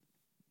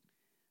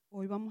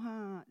Hoy vamos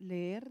a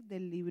leer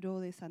del libro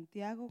de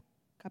Santiago,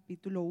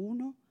 capítulo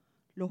 1,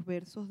 los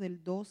versos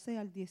del 12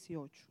 al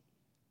 18.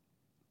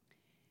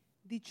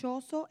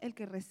 Dichoso el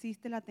que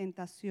resiste la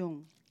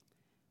tentación,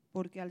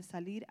 porque al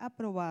salir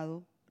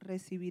aprobado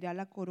recibirá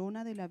la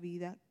corona de la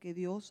vida que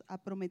Dios ha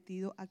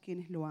prometido a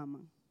quienes lo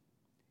aman.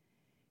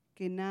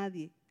 Que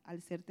nadie,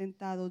 al ser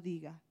tentado,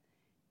 diga,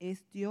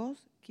 es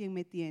Dios quien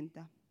me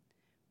tienta,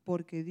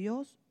 porque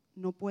Dios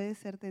no puede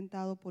ser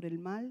tentado por el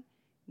mal,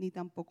 ni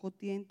tampoco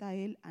tienta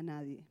Él a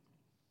nadie.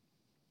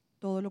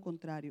 Todo lo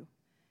contrario,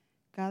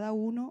 cada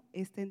uno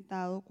es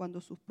tentado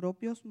cuando sus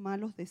propios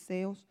malos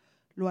deseos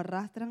lo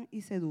arrastran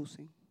y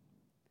seducen.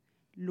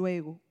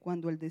 Luego,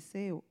 cuando el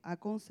deseo ha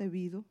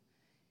concebido,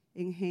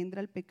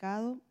 engendra el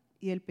pecado,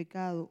 y el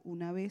pecado,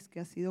 una vez que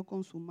ha sido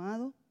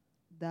consumado,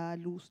 da a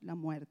luz la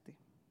muerte.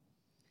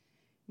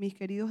 Mis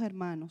queridos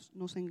hermanos,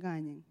 no se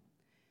engañen.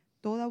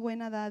 Toda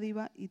buena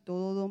dádiva y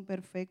todo don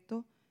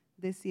perfecto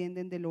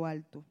descienden de lo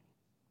alto,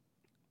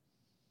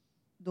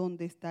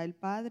 donde está el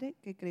Padre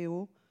que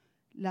creó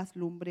las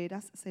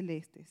lumbreras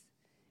celestes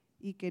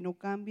y que no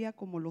cambia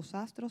como los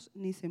astros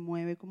ni se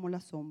mueve como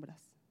las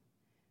sombras,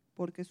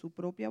 porque su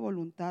propia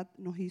voluntad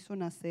nos hizo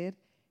nacer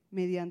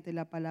mediante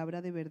la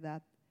palabra de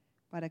verdad,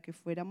 para que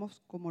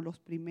fuéramos como los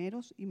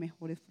primeros y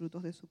mejores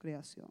frutos de su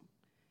creación.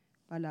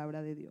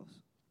 Palabra de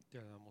Dios. Te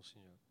adoramos,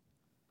 Señor.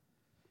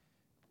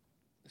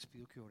 Les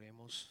pido que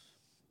oremos.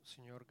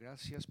 Señor,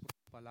 gracias por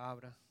tu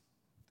palabra.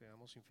 Te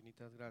damos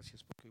infinitas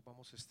gracias porque hoy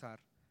vamos a estar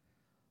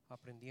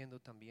aprendiendo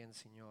también,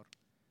 Señor,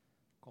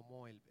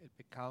 cómo el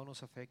pecado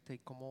nos afecta y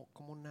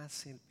cómo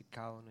nace el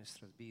pecado en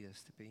nuestras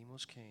vidas. Te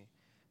pedimos que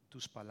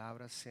tus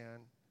palabras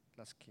sean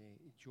las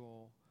que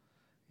yo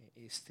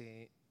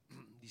esté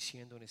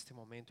diciendo en este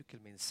momento y que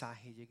el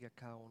mensaje llegue a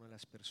cada una de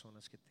las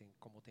personas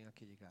como tenga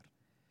que llegar.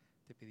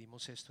 Te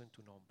pedimos esto en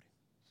tu nombre,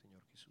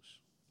 Señor Jesús.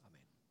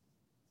 Amén.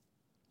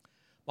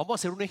 Vamos a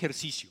hacer un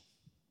ejercicio.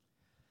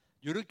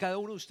 Yo creo que cada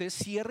uno de ustedes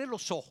cierre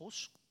los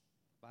ojos,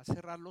 va a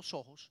cerrar los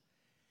ojos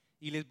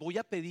y les voy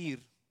a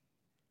pedir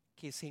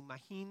que se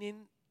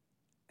imaginen,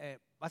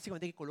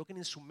 básicamente que coloquen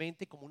en su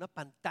mente como una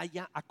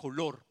pantalla a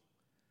color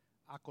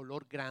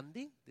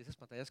grande, de esas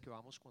pantallas que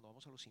vamos cuando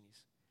vamos a los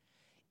cines,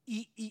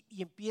 y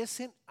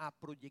empiecen a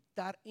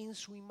proyectar en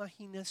su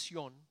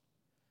imaginación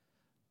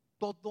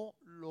todo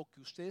lo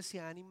que ustedes se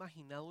han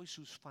imaginado y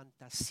sus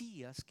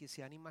fantasías que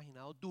se han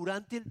imaginado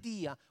durante el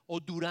día o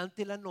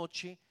durante la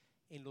noche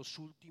en los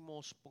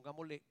últimos,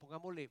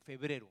 pongámosle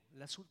febrero,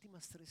 las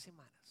últimas 3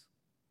 semanas.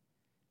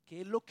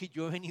 ¿Qué es lo que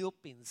yo he venido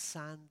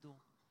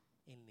pensando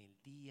en el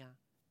día,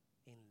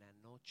 en la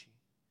noche?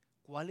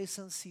 ¿Cuáles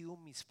han sido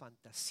mis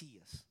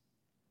fantasías?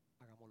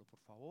 Hagámoslo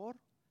por favor,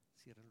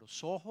 cierren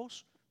los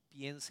ojos,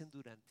 piensen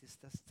durante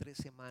estas 3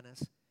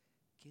 semanas.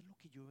 ¿Qué es lo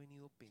que yo he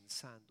venido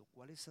pensando?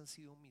 ¿Cuáles han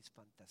sido mis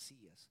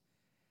fantasías?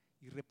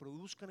 Y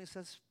reproduzcan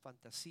esas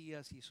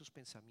fantasías y esos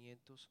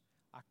pensamientos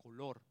a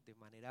color, de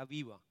manera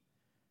viva.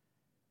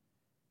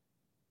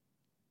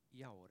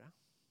 Y ahora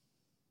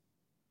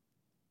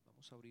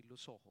vamos a abrir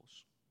los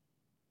ojos.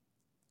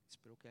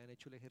 Espero que hayan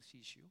hecho el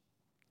ejercicio.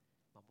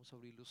 Vamos a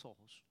abrir los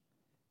ojos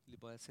y les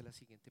voy a hacer la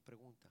siguiente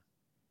pregunta,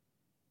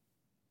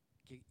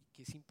 que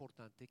es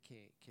importante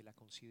que la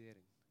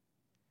consideren.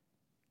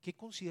 ¿Qué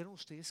consideran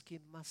ustedes que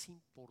es más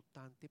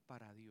importante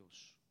para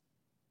Dios?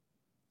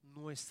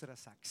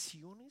 ¿Nuestras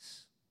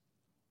acciones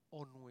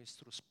o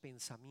nuestros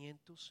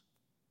pensamientos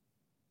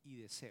y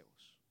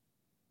deseos?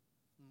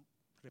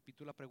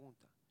 Repito la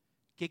pregunta.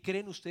 ¿Qué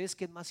creen ustedes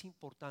que es más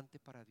importante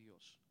para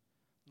Dios?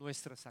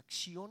 ¿Nuestras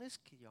acciones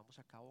que llevamos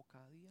a cabo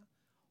cada día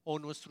o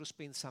nuestros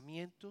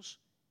pensamientos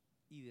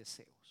y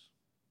deseos?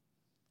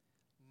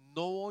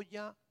 No voy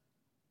a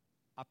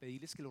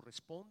pedirles que lo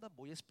respondan,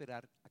 voy a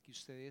esperar a que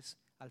ustedes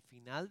al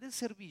final del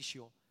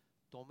servicio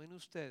tomen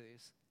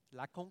ustedes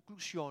la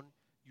conclusión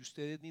y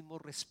ustedes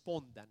mismos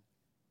respondan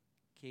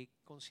qué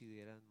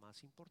consideran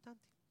más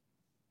importante.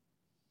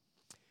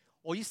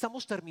 Hoy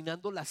estamos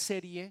terminando la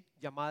serie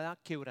llamada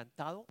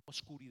Quebrantado,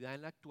 Oscuridad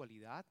en la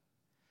Actualidad,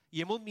 y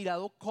hemos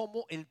mirado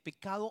cómo el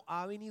pecado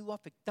ha venido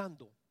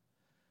afectando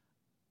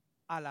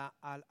a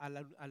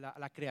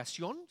la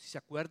creación. Si se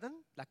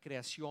acuerdan, la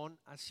creación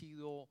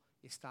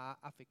está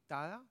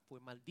afectada, fue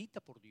maldita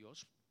por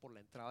Dios por la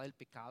entrada del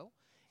pecado.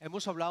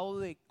 Hemos hablado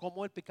de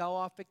cómo el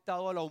pecado ha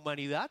afectado a la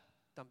humanidad,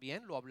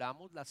 también lo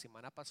hablamos la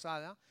semana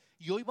pasada,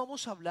 y hoy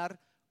vamos a hablar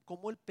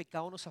cómo el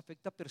pecado nos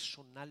afecta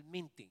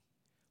personalmente,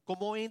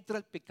 cómo entra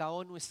el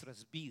pecado en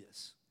nuestras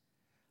vidas.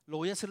 Lo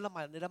voy a hacer de la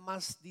manera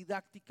más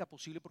didáctica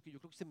posible porque yo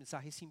creo que este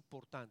mensaje es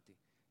importante,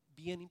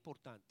 bien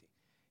importante.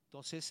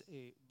 Entonces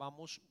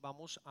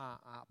vamos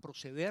a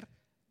proceder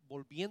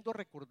volviendo a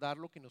recordar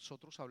lo que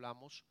nosotros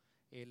hablamos,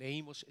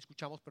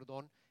 escuchamos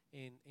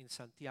en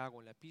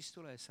Santiago, en la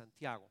epístola de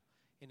Santiago,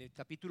 en el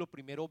capítulo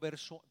primero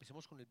verso,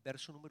 empecemos con el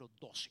verso número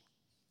 12.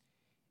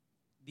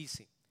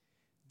 Dice,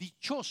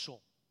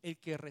 dichoso el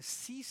que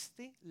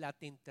resiste la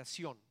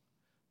tentación,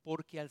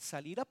 porque al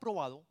salir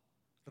aprobado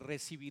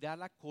recibirá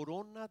la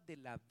corona de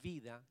la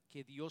vida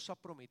que Dios ha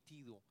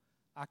prometido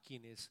a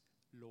quienes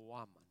lo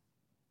aman.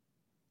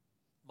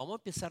 Vamos a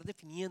empezar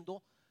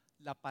definiendo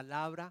la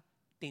palabra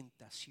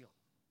tentación.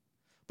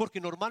 Porque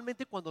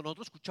normalmente cuando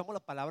nosotros escuchamos la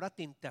palabra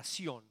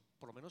tentación,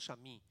 por lo menos a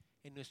mí,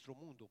 en nuestro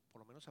mundo, por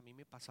lo menos a mí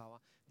me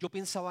pasaba, yo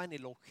pensaba en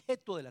el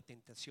objeto de la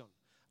tentación.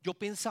 Yo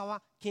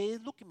pensaba, ¿qué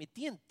es lo que me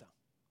tienta?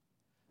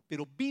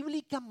 Pero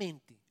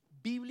bíblicamente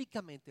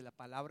la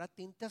palabra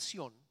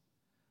tentación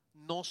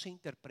no se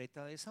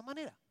interpreta de esa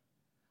manera.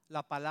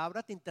 La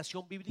palabra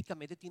tentación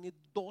bíblicamente tiene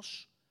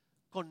dos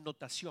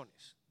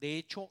connotaciones. De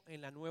hecho,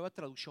 en la Nueva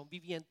Traducción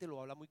Viviente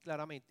lo habla muy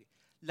claramente.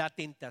 La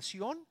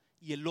tentación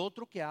y el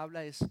otro que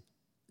habla es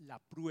la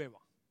prueba.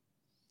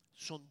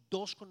 Son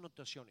dos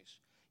connotaciones.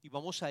 Y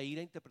vamos a ir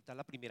a interpretar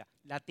la primera.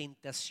 La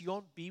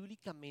tentación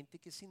bíblicamente,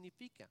 ¿qué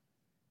significa?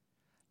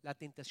 La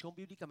tentación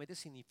bíblicamente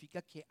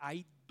significa que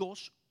hay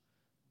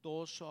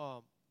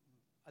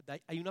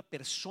hay una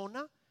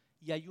persona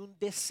y hay un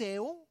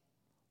deseo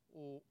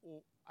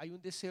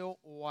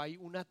o hay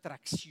una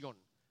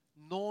atracción.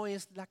 No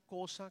es la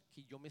cosa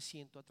que yo me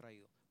siento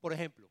atraído. Por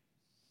ejemplo,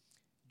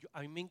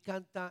 a mí me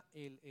encanta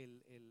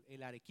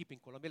el arequipe.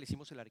 En Colombia le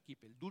decimos el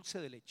arequipe, el dulce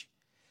de leche.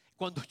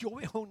 Cuando yo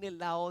veo un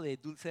helado de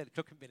dulce de leche,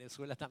 creo que en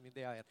Venezuela también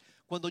debe haber.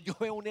 Cuando yo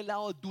veo un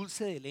helado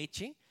dulce de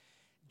leche,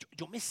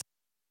 yo me siento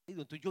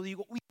atraído. Entonces yo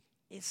digo, uy,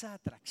 esa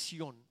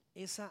atracción,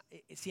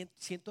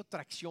 siento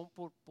atracción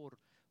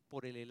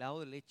por el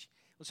helado de leche.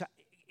 O sea,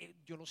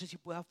 yo no sé si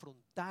puedo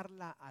afrontar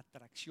la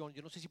atracción,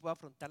 yo no sé si puedo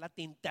afrontar la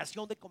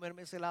tentación de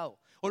comerme ese helado.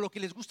 O lo que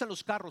les gustan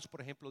los carros,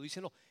 por ejemplo,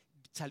 dicen, no,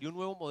 salió un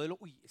nuevo modelo,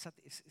 uy,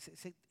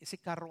 ese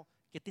carro,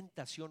 qué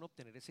tentación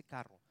obtener ese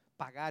carro,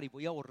 pagar y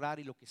voy a ahorrar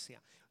y lo que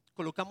sea.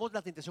 Colocamos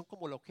la tentación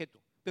como el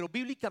objeto, pero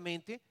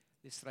bíblicamente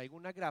les traigo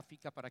una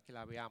gráfica para que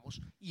la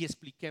veamos y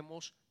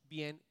expliquemos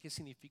bien qué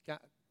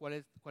significa, cuál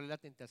es la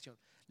tentación.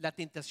 La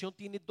tentación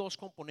tiene dos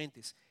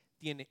componentes,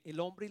 tiene el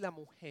hombre y la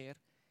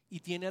mujer y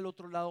tiene al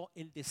otro lado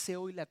el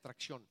deseo y la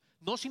atracción.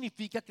 No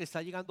significa que le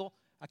está llegando,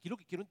 aquí lo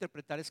que quiero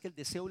interpretar es que el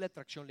deseo y la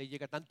atracción le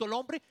llega tanto al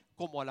hombre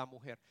como a la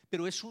mujer,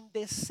 pero es un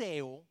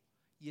deseo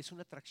y es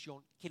una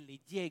atracción que le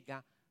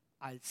llega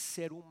al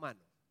ser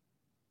humano.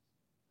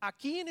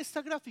 Aquí en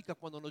esta gráfica,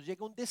 cuando nos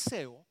llega un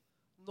deseo,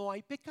 no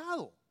hay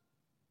pecado.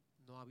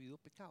 No ha habido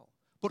pecado.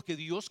 Porque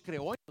Dios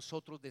creó en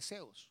nosotros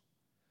deseos.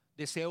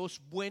 Deseos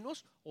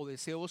buenos o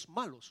deseos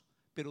malos.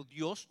 Pero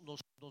Dios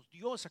nos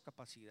dio esa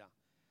capacidad.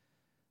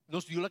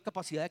 Nos dio la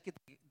capacidad de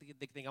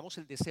que tengamos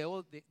el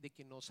deseo de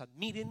que nos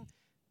admiren,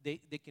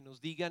 de que nos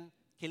digan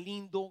qué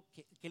lindo,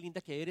 qué linda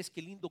que eres,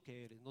 qué lindo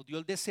que eres. Nos dio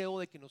el deseo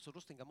de que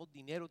nosotros tengamos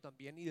dinero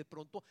también y de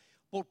pronto,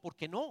 ¿por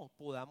qué no?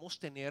 Podamos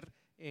tener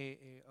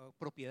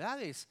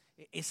propiedades.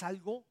 Es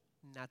algo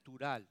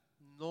natural.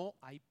 No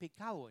hay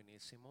pecado en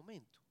ese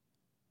momento.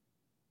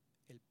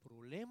 El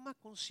problema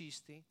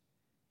consiste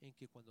en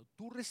que cuando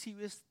tú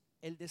recibes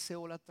el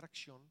deseo o la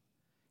atracción,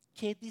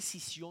 ¿qué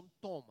decisión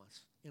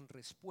tomas en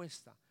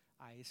respuesta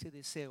a ese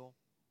deseo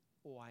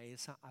o a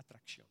esa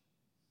atracción?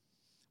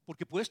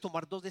 Porque puedes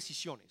tomar dos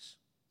decisiones.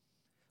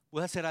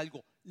 Puedes hacer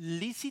algo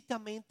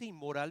lícitamente y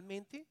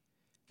moralmente,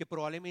 que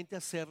probablemente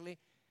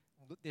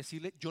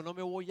decirle, yo no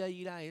me voy a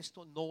ir a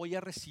esto, no voy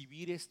a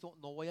recibir esto,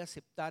 no voy a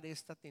aceptar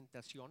esta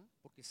tentación,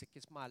 porque sé que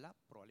es mala,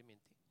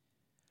 probablemente.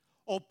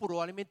 O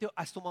probablemente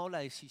has tomado la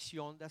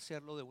decisión de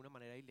hacerlo de una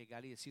manera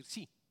ilegal y decir,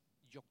 sí,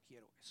 yo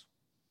quiero eso.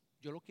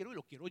 Yo lo quiero y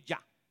lo quiero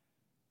ya.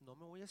 No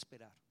me voy a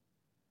esperar.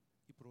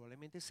 Y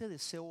probablemente ese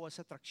deseo o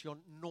esa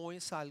atracción no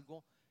es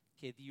algo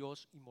que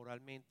Dios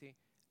inmoralmente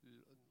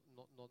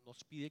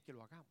nos pide que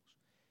lo hagamos.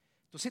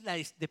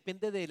 Entonces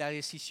depende de la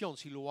decisión,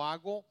 si lo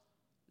hago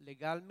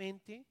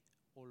legalmente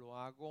o lo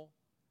hago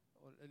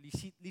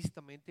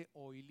lícitamente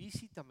o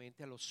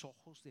ilícitamente a los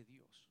ojos de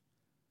Dios.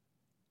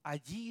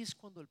 Allí es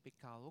cuando el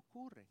pecado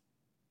ocurre.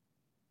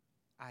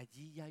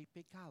 Allí ya hay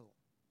pecado.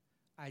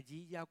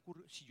 Allí ya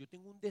ocurre. Si yo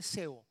tengo un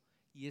deseo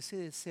y ese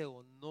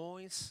deseo no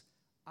es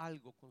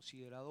algo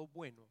considerado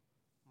bueno,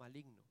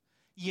 maligno,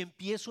 y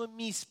empiezo en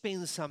mis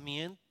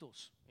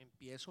pensamientos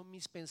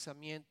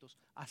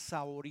a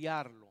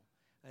saborearlo,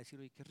 a decir,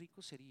 oye, qué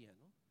rico sería,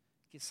 ¿no?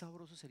 Qué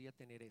sabroso sería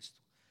tener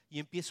esto. Y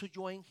empiezo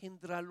yo a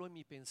engendrarlo en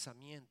mi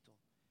pensamiento.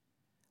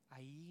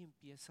 Ahí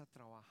empieza a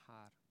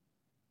trabajar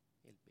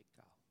el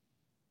pecado.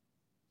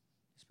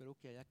 Espero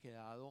que haya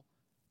quedado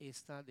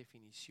esta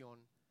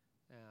definición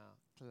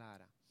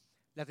clara.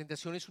 La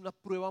tentación es una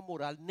prueba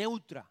moral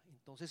neutra,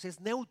 entonces es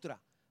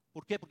neutra.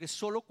 ¿Por qué? Porque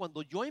solo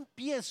cuando yo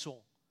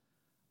empiezo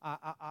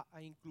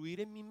a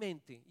incluir en mi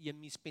mente y en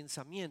mis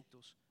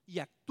pensamientos y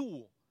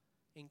actúo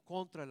en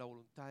contra de la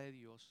voluntad de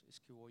Dios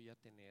es que voy a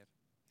tener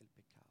el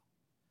pecado.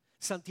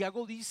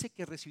 Santiago dice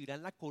que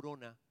recibirán la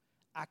corona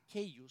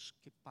aquellos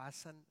que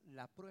pasan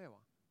la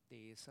prueba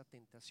de esa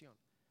tentación.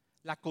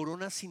 La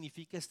corona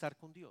significa estar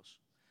con Dios.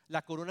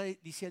 La corona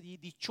dice allí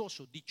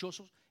dichosos.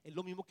 Dichosos es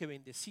lo mismo que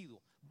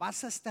bendecido.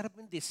 Vas a estar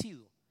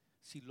bendecido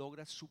si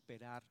logras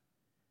superar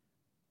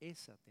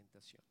esa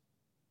tentación.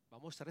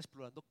 Vamos a estar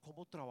explorando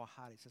cómo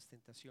trabajar esas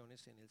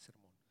tentaciones en el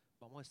sermón.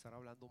 Vamos a estar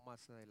hablando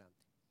más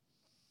adelante.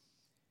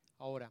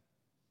 Ahora,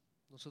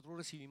 nosotros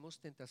recibimos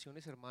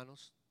tentaciones,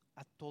 hermanos,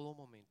 a todo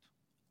momento.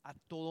 A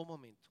todo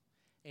momento.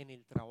 en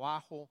el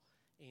trabajo,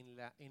 en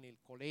el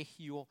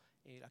colegio,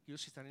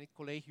 aquellos que están en el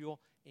colegio,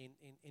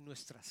 en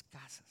nuestras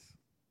casas.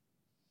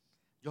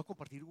 Yo voy a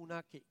compartir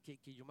una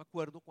que yo me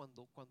acuerdo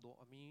cuando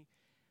a mí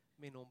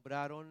me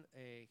nombraron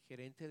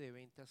gerente de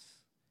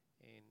ventas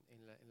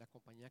en la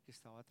compañía que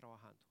estaba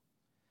trabajando.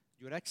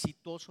 Yo era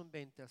exitoso en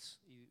ventas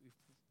y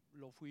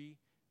lo fui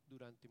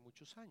durante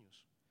muchos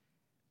años,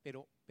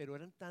 pero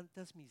eran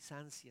tantas mis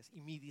ansias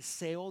y mi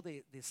deseo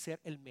de ser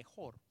el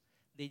mejor,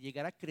 de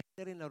llegar a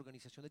crecer en la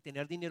organización, de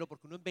tener dinero,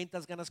 porque uno en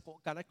ventas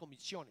gana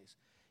comisiones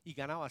y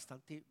gana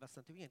bastante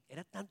bien.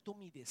 Era tanto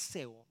mi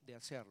deseo de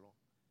hacerlo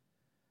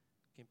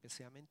que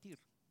empecé a mentir.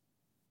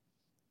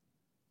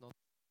 No, un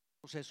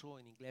proceso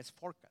en inglés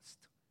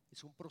forecast.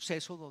 Es un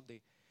proceso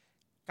donde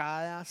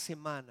cada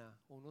semana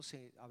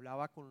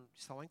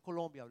estaba en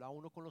Colombia, hablaba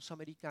uno con los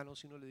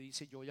americanos y uno le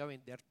dice, yo voy a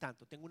vender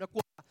tanto, tengo una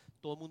cuota,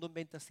 todo el mundo en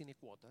ventas tiene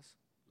cuotas,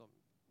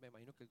 me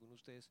imagino que algunos de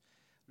ustedes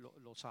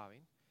lo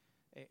saben,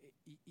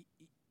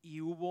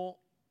 yo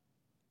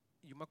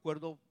me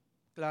acuerdo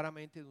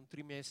claramente de un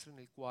trimestre en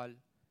el cual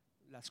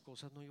las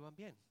cosas no iban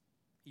bien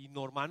y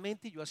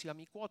normalmente yo hacía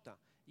mi cuota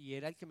y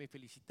era el que me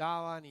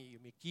felicitaban y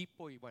mi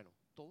equipo y bueno,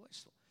 todo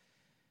esto.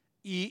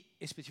 Y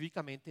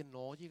específicamente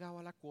no llegaba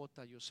a la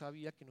cuota, yo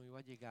sabía que no iba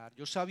a llegar,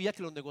 yo sabía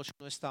que los negocios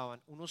no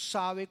estaban. Uno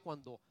sabe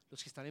cuando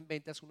los que están en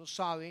ventas, uno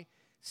sabe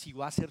si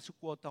va a hacer su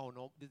cuota o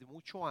no desde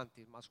mucho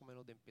antes, más o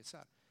menos de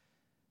empezar.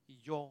 Y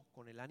yo,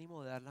 con el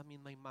ánimo de dar la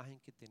misma imagen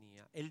que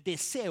tenía, el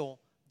deseo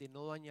de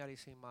no dañar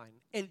esa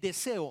imagen, el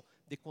deseo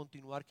de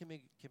continuar que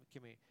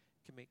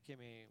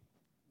me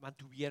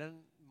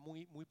mantuvieran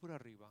muy por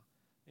arriba,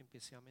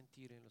 empecé a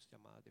mentir en las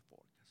llamadas de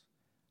forecast,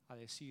 a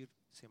decir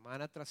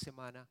semana tras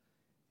semana,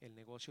 el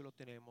negocio lo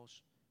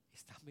tenemos,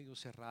 está medio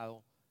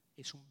cerrado,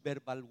 es un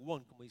verbal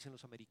one, como dicen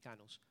los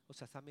americanos, o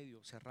sea, está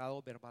medio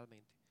cerrado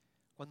verbalmente,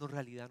 cuando en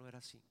realidad no era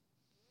así.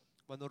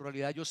 Cuando en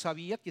realidad yo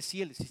sabía que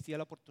sí existía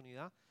la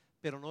oportunidad,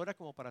 pero no era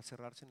como para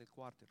cerrarse en el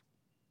quarter.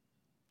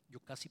 Yo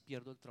casi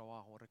pierdo el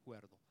trabajo,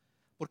 recuerdo.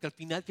 Porque al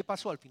final, ¿qué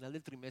pasó? Al final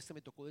del trimestre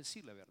me tocó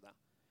decir la verdad.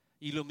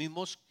 Y los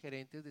mismos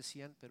gerentes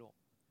decían, pero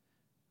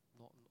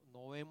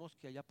no vemos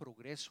que haya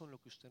progreso en lo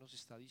que usted nos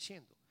está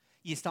diciendo.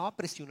 Y estaba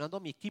presionando a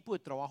mi equipo de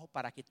trabajo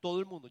para que todo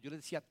el mundo, yo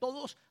les decía,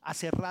 todos a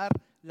cerrar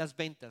las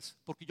ventas,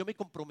 porque yo me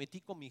comprometí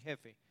con mi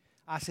jefe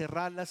a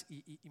cerrarlas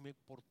y me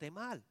porté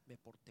mal,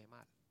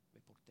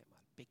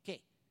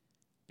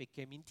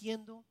 pequé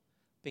mintiendo,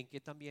 pequé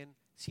también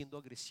siendo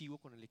agresivo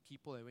con el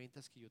equipo de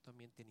ventas que yo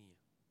también tenía.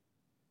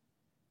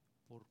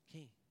 ¿Por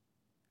qué?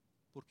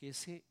 Porque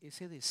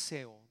ese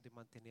deseo de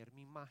mantener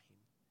mi imagen,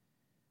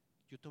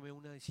 yo tomé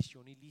una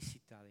decisión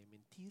ilícita de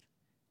mentir,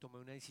 tomé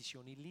una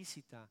decisión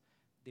ilícita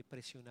de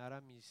presionar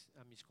a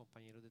mis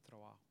compañeros de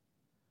trabajo.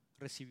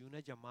 Recibí una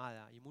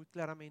llamada y muy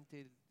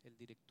claramente el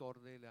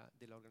director de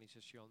la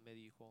organización me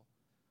dijo,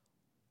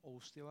 o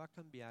usted va a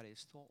cambiar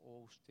esto o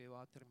usted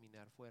va a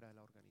terminar fuera de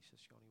la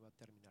organización y va a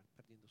terminar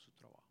perdiendo su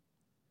trabajo.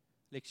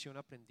 Lección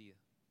aprendida.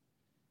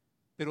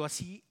 Pero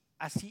así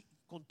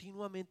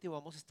continuamente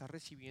vamos a estar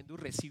recibiendo y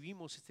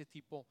recibimos ese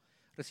tipo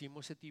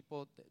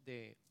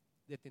de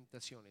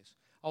tentaciones.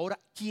 Ahora,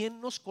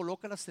 ¿quién nos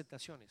coloca las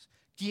tentaciones?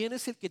 ¿Quién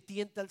es el que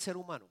tienta al ser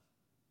humano?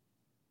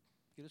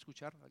 ¿Quiere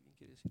escuchar? ¿Alguien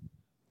quiere decir?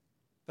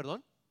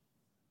 ¿Perdón?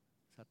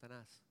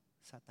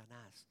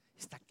 Satanás.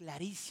 Está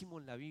clarísimo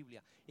en la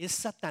Biblia. Es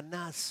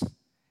Satanás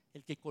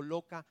el que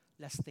coloca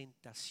las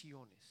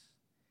tentaciones.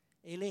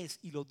 Él es,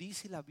 y lo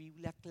dice la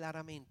Biblia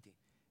claramente.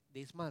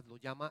 Es más, lo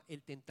llama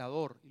el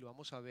tentador y lo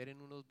vamos a ver en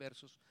unos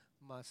versos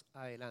más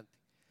adelante.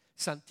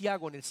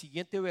 Santiago, en el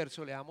siguiente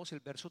verso, leamos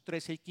el verso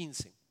 13 y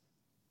 15.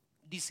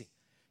 Dice,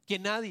 que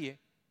nadie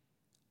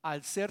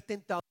al ser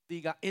tentado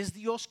diga, es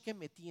Dios que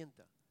me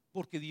tienta,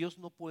 porque Dios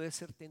no puede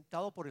ser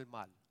tentado por el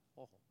mal.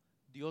 Ojo,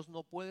 Dios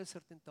no puede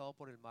ser tentado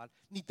por el mal,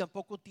 ni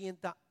tampoco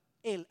tienta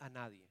Él a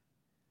nadie.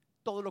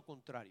 Todo lo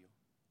contrario,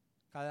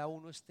 cada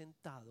uno es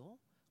tentado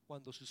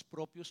cuando sus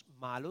propios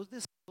malos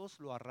deseos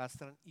lo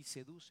arrastran y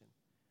seducen.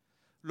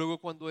 Luego,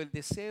 cuando el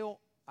deseo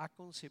ha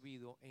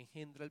concebido,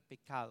 engendra el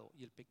pecado,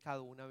 y el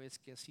pecado, una vez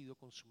que ha sido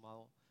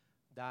consumado,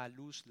 da a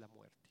luz la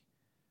muerte.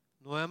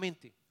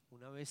 Nuevamente,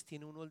 una vez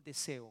tiene uno el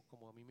deseo,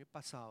 como a mí me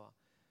pasaba,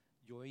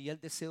 yo veía el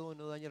deseo de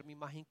no dañar mi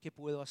imagen, ¿qué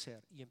puedo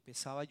hacer? Y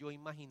empezaba yo a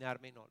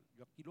imaginarme, no,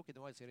 yo aquí lo que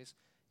tengo que hacer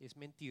es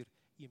mentir,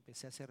 y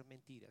empecé a hacer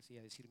mentiras y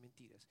a decir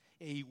mentiras.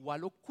 E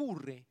igual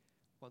ocurre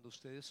cuando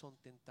ustedes son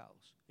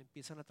tentados,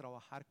 empiezan a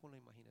trabajar con la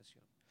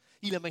imaginación.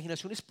 Y la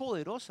imaginación es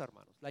poderosa,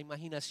 hermanos. La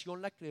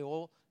imaginación la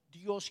creó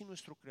Dios y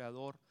nuestro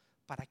creador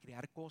para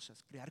crear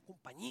cosas, crear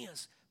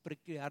compañías, para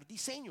crear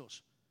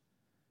diseños.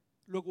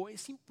 Luego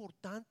es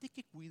importante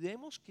que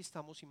cuidemos qué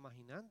estamos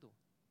imaginando,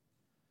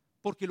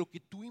 porque lo que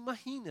tú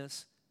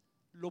imaginas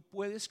lo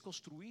puedes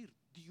construir.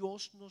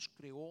 Dios nos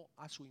creó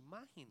a su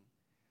imagen.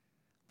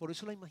 Por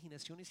eso la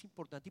imaginación es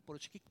importante y por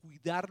eso hay que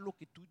cuidar lo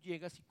que tú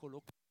llegas y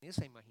colocas en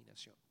esa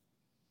imaginación.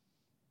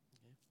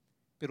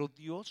 Pero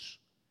Dios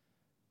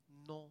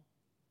no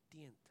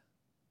tienta.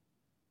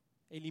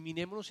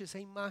 Eliminémonos esa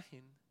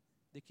imagen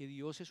de que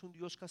Dios es un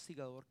Dios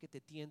castigador que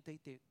te tienta y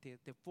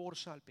te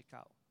forza al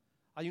pecado.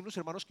 Hay unos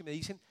hermanos que me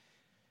dicen,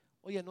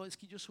 oye, no, es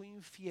que yo soy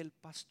infiel,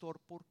 pastor,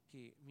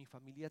 porque mi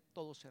familia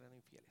todos eran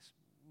infieles.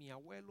 Mi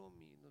abuelo,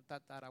 mi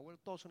tatarabuelo,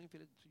 todos son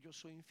infieles, yo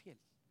soy infiel.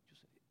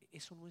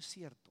 Eso no es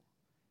cierto.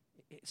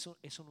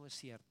 Eso no es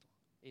cierto.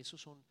 Eso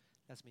son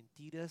las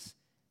mentiras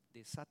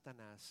de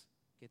Satanás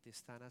que te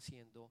están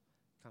haciendo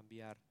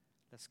cambiar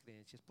las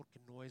creencias, porque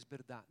no es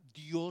verdad.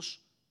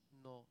 Dios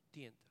no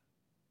tienta.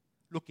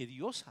 Lo que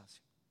Dios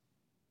hace,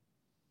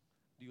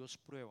 Dios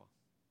prueba.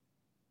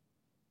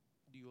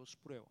 Dios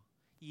prueba.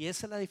 Y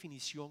esa es la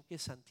definición que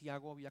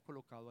Santiago había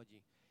colocado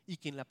allí. Y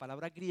que en la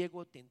palabra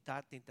griego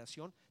tentar,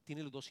 tentación,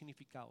 tiene los dos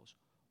significados.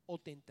 O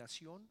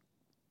tentación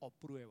o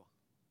prueba.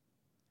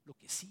 Lo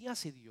que sí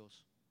hace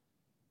Dios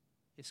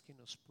es que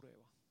nos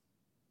prueba.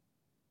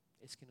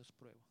 Es que nos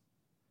prueba.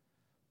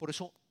 Por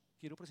eso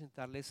quiero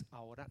presentarles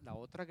ahora la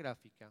otra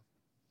gráfica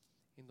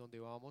en donde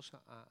vamos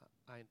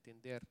a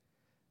entender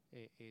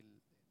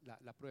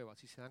la prueba.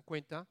 Si se dan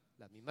cuenta,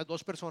 las mismas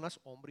dos personas,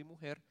 hombre y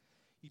mujer,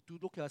 y tú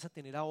lo que vas a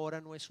tener ahora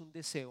no es un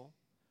deseo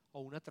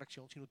o una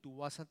atracción, sino tú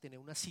vas a tener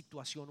una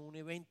situación o un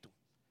evento.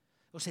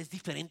 O sea, es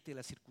diferente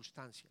la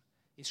circunstancia,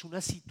 es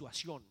una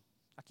situación.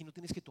 Aquí no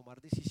tienes que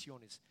tomar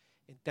decisiones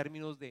en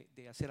términos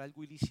de hacer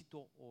algo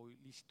ilícito o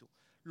ilícito.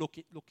 Lo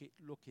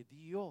que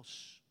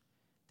Dios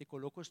te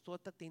coloca es toda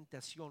esta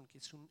tentación, que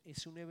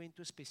es un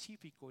evento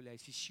específico, y la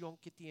decisión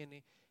que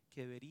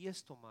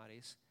deberías tomar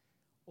es: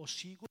 o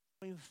sigo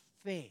en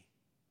fe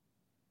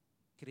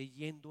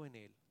creyendo en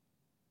Él,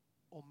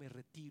 o me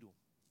retiro,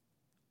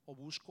 o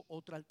busco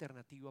otra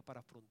alternativa para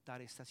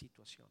afrontar esta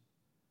situación,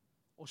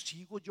 o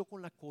sigo yo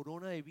con la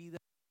corona de vida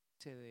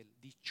de Él.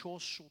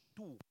 Dichoso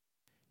tú,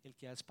 el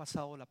que has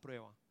pasado la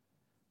prueba,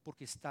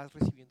 porque estás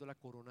recibiendo la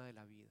corona de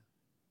la vida.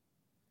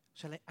 O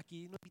sea, aquí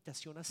hay una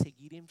invitación a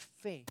seguir en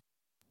fe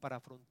para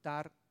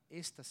afrontar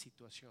esta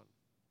situación.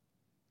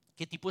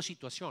 ¿Qué tipo de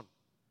situación?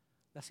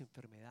 Las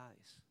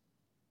enfermedades.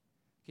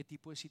 ¿Qué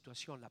tipo de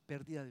situación? La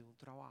pérdida de un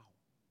trabajo.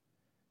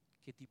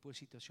 ¿Qué tipo de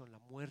situación? La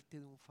muerte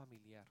de un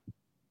familiar.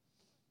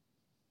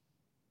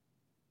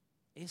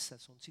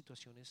 Esas son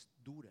situaciones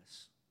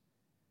duras,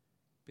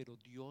 pero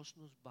Dios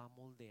nos va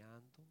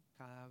moldeando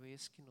cada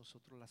vez que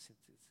nosotros las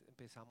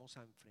empezamos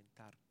a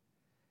enfrentar.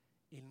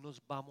 Él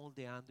nos va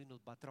moldeando y nos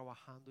va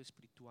trabajando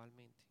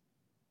espiritualmente.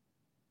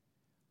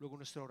 Luego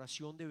nuestra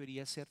oración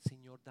debería ser: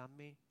 Señor,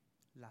 dame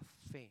la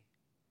fe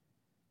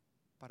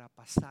para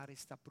pasar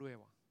esta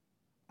prueba.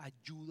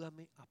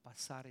 Ayúdame a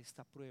pasar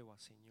esta prueba,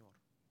 Señor.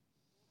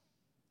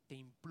 Te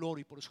imploro,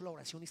 y por eso la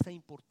oración es tan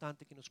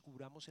importante, que nos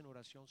cubramos en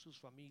oración sus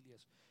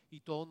familias y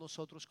todos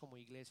nosotros como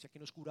iglesia, que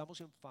nos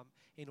cubramos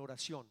en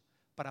oración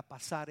para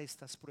pasar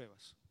estas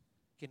pruebas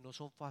que no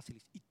son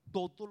fáciles, y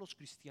todos los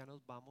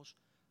cristianos vamos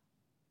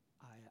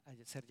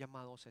a ser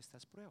llamados a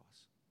estas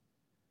pruebas.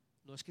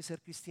 No es que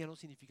ser cristiano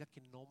significa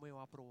que no me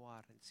va a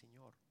probar el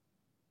Señor.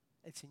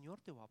 El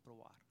Señor te va a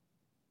probar,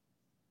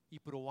 y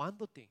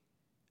probándote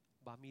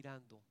va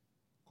mirando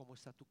cómo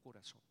está tu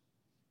corazón.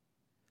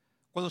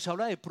 Cuando se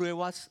habla de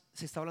pruebas,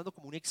 se está hablando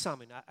como un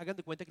examen. Hagan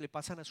de cuenta que le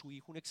pasan a su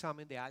hijo un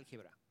examen de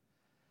álgebra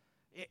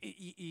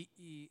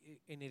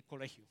en el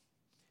colegio.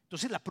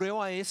 Entonces la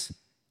prueba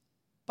es: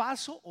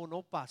 ¿paso o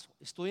no paso?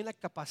 ¿Estoy en la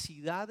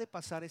capacidad de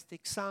pasar este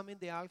examen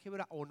de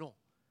álgebra o no?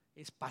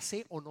 ¿Es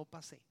pasé o no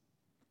pasé?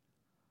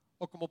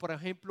 O como por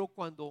ejemplo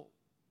cuando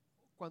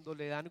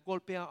le dan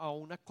golpe a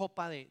una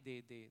copa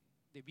de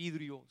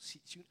vidrio,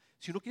 si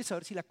uno quiere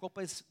saber si la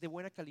copa es de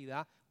buena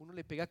calidad, uno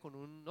le pega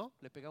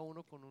le pega a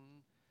uno con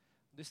un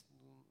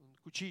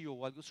cuchillo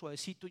o algo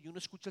suavecito, y uno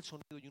escucha el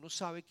sonido y uno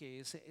sabe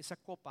que esa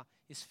copa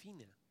es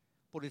fina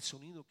por el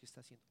sonido que está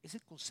haciendo. Es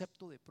el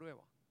concepto de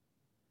prueba.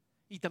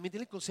 Y también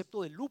tiene el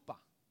concepto de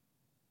lupa,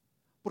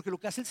 porque lo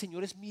que hace el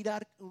Señor es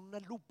mirar con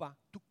una lupa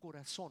tu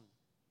corazón.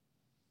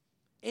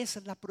 Esa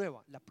es la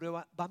prueba. La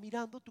prueba va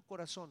mirando tu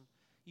corazón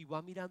y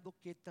va mirando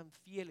qué tan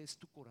fiel es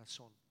tu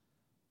corazón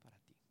para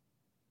ti.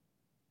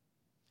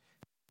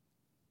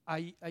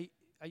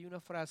 Hay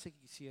una frase que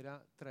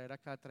quisiera traer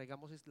acá.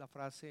 Traigamos la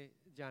frase,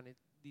 Janet.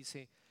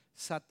 Dice: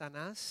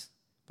 Satanás,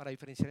 para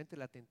diferenciar entre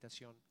la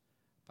tentación,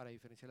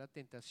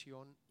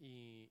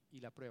 y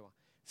la prueba.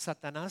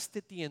 Satanás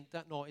te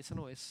tienta. No, esa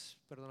no es,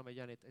 perdóname,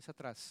 Janet, es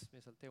atrás,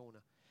 me salté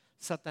una.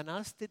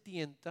 Satanás te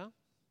tienta.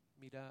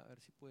 Mira, a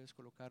ver si puedes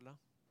colocarla.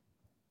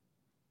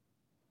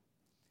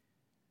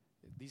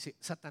 Dice: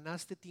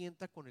 Satanás te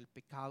tienta con el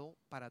pecado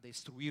para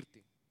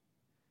destruirte.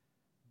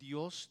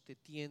 Dios te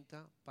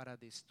tienta para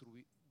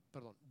destruir.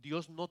 Perdón,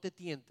 Dios no te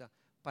tienta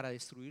para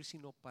destruir,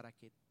 sino para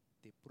que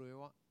te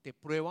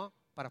prueba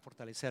para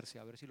fortalecerse.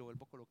 A ver si lo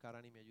vuelvo a colocar,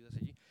 Ani, me ayudas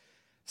allí.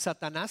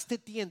 Satanás te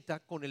tienta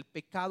con el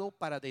pecado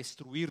para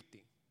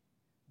destruirte.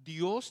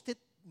 Dios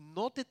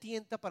no te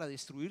tienta para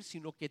destruir,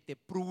 sino que te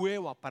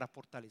prueba para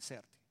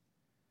fortalecerte.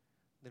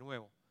 De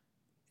nuevo,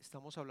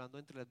 estamos hablando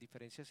entre las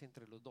diferencias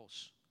entre los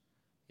dos,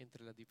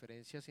 entre las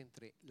diferencias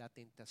entre la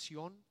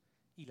tentación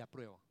y la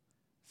prueba.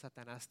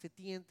 Satanás te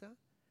tienta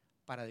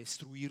para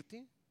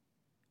destruirte,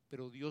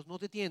 pero Dios no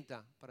te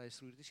tienta para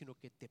destruirte, sino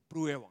que te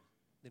prueba.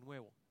 De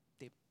nuevo,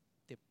 te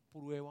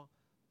prueba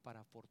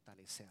para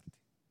fortalecerte.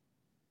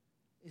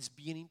 Es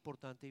bien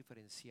importante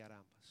diferenciar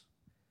ambas.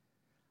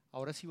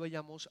 Ahora sí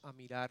vayamos a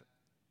mirar,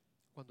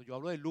 cuando yo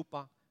hablo de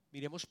lupa,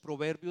 miremos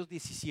Proverbios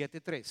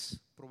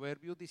 17:3.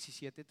 Proverbios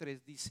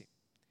 17:3 dice: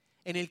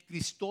 en el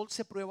crisol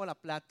se prueba la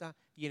plata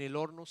y en el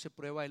horno se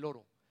prueba el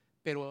oro,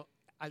 pero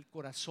al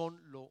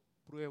corazón lo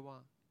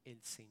prueba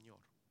el Señor.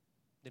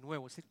 De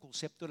nuevo, es el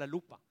concepto de la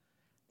lupa.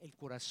 El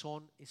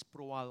corazón es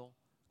probado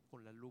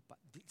con la lupa.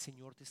 El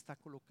Señor te está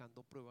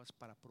colocando pruebas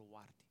para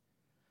probarte.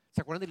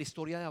 ¿Se acuerdan de la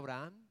historia de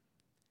Abraham?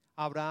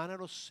 Abraham a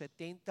los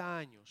 70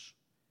 años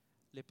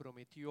le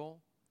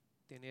prometió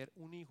tener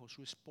un hijo.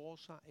 Su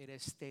esposa era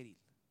estéril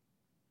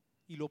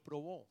y lo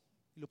probó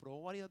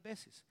varias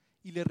veces.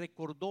 Y le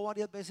recordó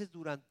varias veces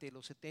durante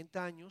los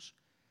 70 años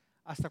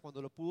hasta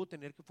cuando lo pudo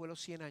tener, que fue a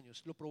los 100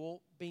 años. Lo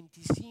probó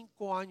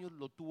 25 años,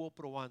 lo tuvo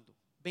probando.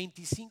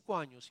 25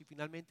 años y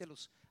finalmente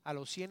a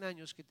los 100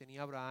 años que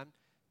tenía Abraham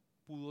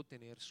pudo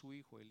tener su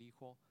hijo, el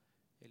hijo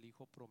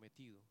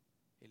prometido,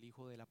 el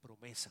hijo de la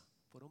promesa.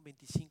 Fueron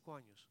 25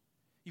 años.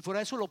 Y fuera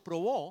de eso lo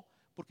probó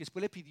porque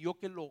después le pidió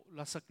que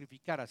la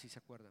sacrificara, si se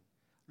acuerdan.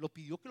 Lo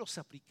pidió que lo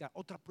sacrificara,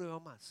 otra prueba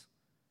más.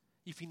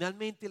 Y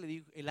finalmente le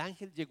dijo, el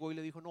ángel llegó y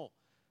le dijo: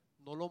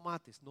 no lo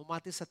mates, no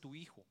mates a tu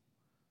hijo.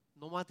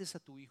 No mates a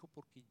tu hijo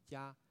porque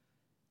ya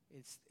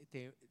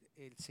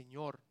el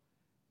Señor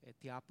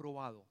te ha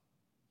aprobado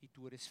y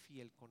tú eres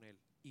fiel con Él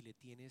y le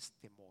tienes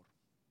temor.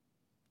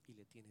 Y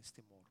le tienes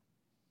temor.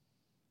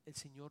 El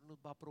Señor nos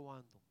va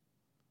probando.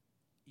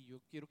 Y yo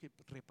quiero que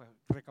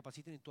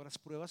recapaciten en todas las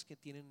pruebas que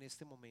tienen en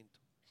este momento.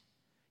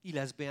 Y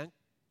las vean,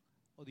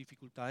 o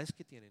dificultades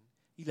que tienen,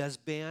 y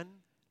las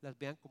vean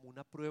como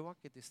una prueba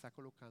que te está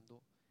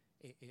colocando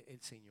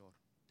el Señor.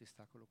 Te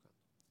está colocando.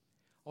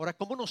 Ahora,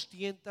 ¿cómo nos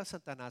tienta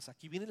Satanás?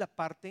 Aquí viene la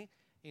parte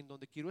en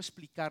donde quiero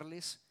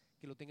explicarles,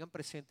 que lo tengan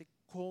presente,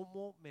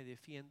 cómo me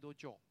defiendo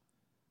yo.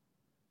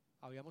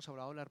 Habíamos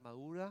hablado de la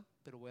armadura,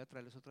 pero voy a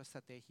traerles otra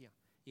estrategia.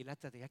 Y es la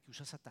estrategia que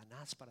usa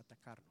Satanás para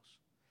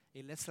atacarnos.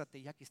 Es la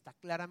estrategia que está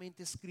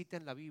claramente escrita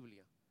en la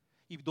Biblia.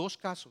 Y dos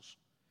casos.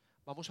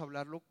 Vamos a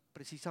hablarlo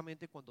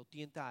precisamente cuando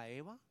tienta a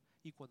Eva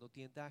y cuando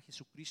tienta a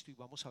Jesucristo, y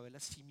vamos a ver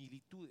las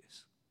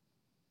similitudes.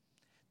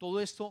 Todo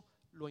esto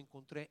lo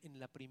encontré en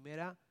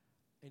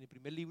el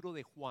primer libro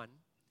de Juan,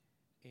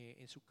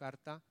 en su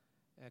carta,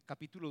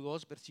 capítulo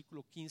 2,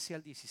 versículo 15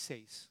 al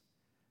 16.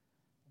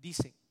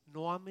 Dice: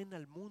 no amen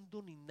al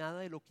mundo ni nada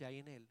de lo que hay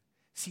en él.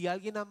 Si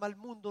alguien ama al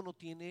mundo, no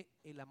tiene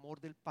el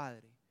amor del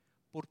Padre,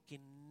 porque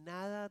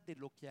nada de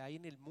lo que hay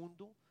en el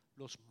mundo,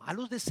 los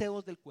malos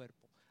deseos del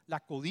cuerpo, la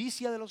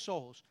codicia de los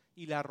ojos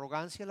y la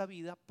arrogancia de la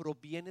vida,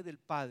 proviene del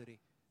Padre,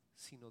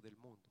 sino del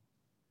mundo.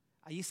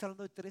 Ahí está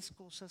hablando de tres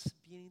cosas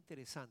bien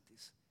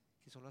interesantes,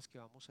 que son las que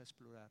vamos a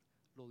explorar.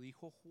 Lo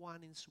dijo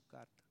Juan en su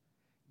carta.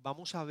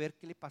 Vamos a ver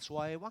qué le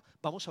pasó a Eva,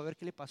 vamos a ver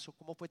qué le pasó,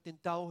 cómo fue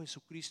tentado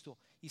Jesucristo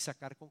y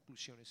sacar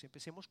conclusiones.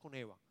 Empecemos con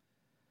Eva.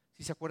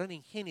 Si se acuerdan,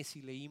 en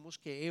Génesis leímos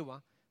que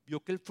Eva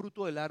vio que el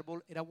fruto del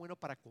árbol era bueno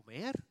para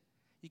comer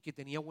y que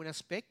tenía buen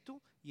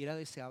aspecto y era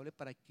deseable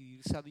para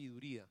adquirir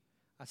sabiduría.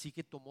 Así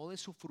que tomó de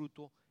su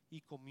fruto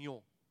y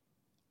comió.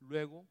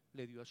 Luego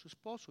le dio a su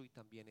esposo y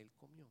también él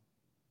comió.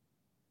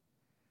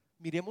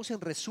 Miremos en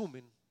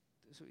resumen,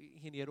 soy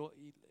ingeniero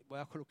y voy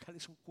a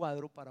colocarles un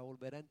cuadro para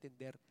volver a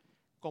entender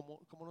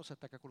cómo nos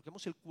ataca.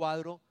 Coloquemos el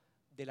cuadro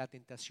de la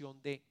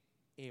tentación de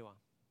Eva.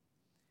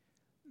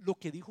 Lo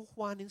que dijo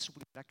Juan en su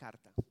primera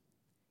carta.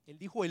 Él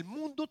dijo: el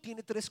mundo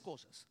tiene tres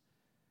cosas: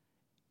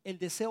 el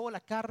deseo de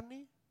la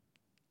carne,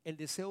 el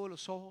deseo de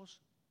los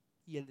ojos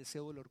y el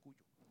deseo del orgullo.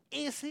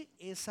 Ese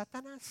es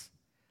Satanás.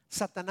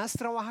 Satanás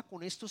trabaja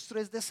con estos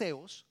tres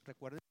deseos.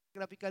 Recuerden la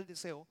gráfica del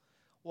deseo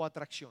o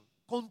atracción.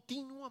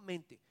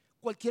 Continuamente.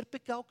 Cualquier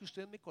pecado que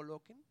ustedes me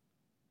coloquen,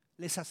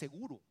 les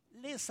aseguro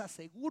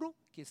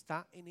que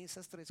está en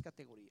esas tres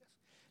categorías.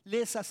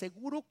 Les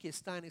aseguro que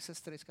está en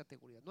esas tres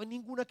categorías. No hay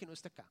ninguna que no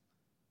esté acá.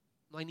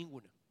 No hay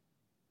ninguna.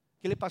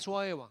 ¿Qué le pasó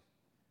a Eva?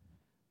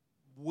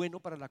 Bueno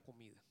para la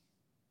comida.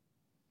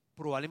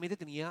 Probablemente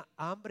tenía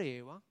hambre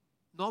Eva.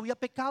 No había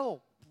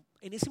pecado.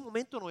 En ese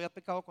momento no había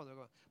pecado cuando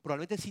Eva.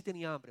 Probablemente sí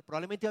tenía hambre.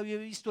 Probablemente había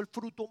visto el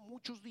fruto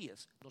muchos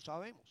días. No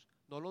sabemos.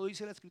 No lo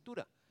dice la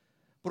escritura.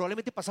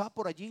 Probablemente pasaba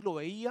por allí y lo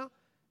veía.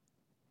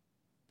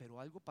 Pero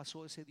algo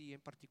pasó ese día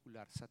en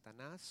particular.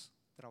 Satanás,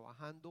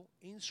 trabajando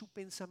en su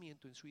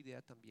pensamiento, en su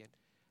idea también,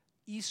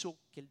 hizo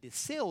que el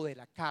deseo de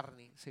la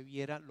carne se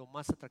viera lo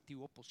más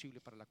atractivo posible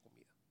para la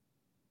comida.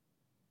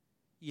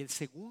 Y la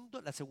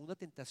segunda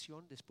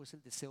tentación, después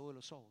el deseo de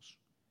los ojos.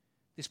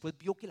 Después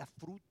vio que la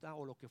fruta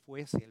o lo que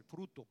fuese, el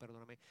fruto,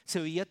 perdóname, se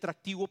veía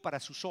atractivo para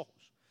sus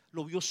ojos.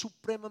 Lo vio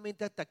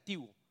supremamente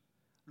atractivo.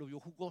 Lo vio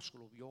jugoso,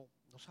 lo vio,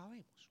 no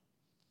sabemos.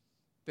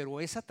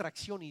 Pero esa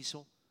atracción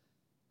hizo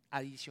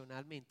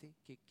adicionalmente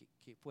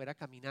que fuera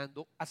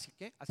caminando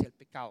hacia el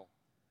pecado,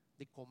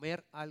 de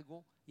comer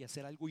algo y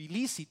hacer algo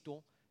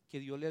ilícito que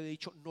Dios le había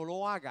dicho: no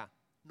lo haga,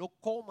 no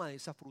coma de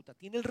esa fruta,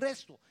 tiene el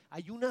resto,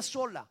 hay una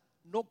sola,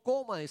 no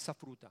coma de esa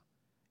fruta.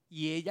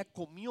 Y ella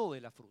comió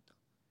de la fruta,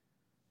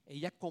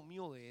 ella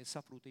comió de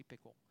esa fruta y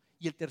pecó.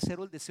 Y el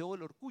tercero, el deseo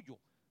del orgullo.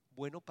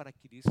 bueno para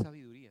adquirir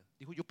sabiduría.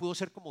 Dijo, yo puedo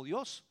ser como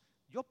Dios,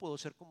 yo puedo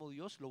ser como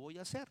Dios, lo voy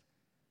a hacer.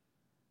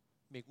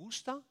 Me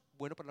gusta,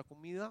 bueno para la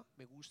comida,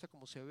 me gusta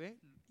cómo se ve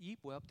y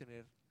voy a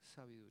obtener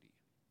sabiduría.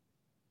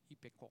 Y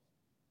pecó,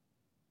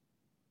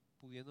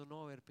 pudiendo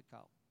no haber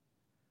pecado,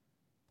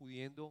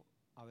 pudiendo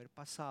haber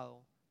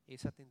pasado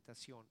esa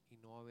tentación y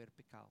no haber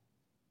pecado,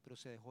 pero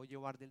se dejó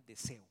llevar del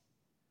deseo.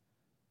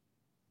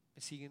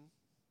 ¿Me siguen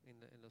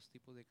en los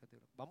tipos de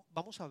categorías?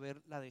 Vamos a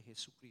ver la de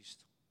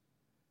Jesucristo.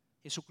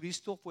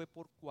 Jesucristo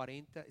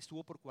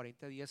estuvo por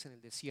 40 días en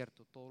el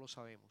desierto, todos lo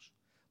sabemos.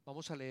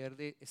 Vamos a leer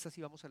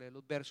vamos a leer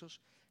los versos,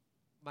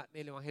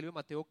 el Evangelio de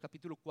Mateo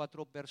capítulo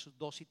 4, versos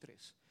 2 y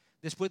 3.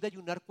 Después de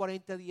ayunar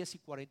 40 días y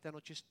 40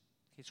 noches,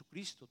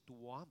 Jesucristo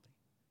tuvo hambre.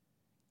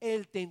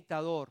 El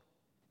tentador.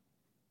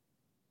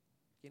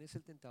 ¿Quién es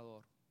el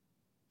tentador?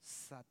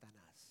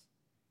 Satanás.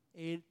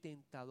 El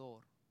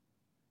tentador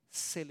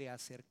se le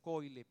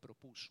acercó y le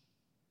propuso: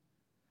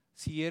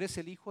 si eres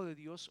el Hijo de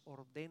Dios,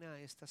 ordena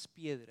a estas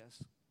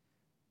piedras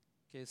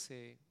que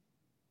se...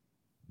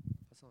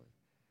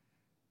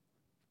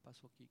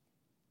 Paso aquí.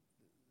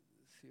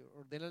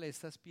 Ordénale a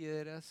estas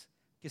piedras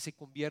que se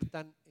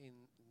conviertan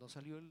en... No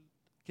salió el...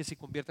 Que se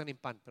conviertan en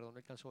pan, perdón, no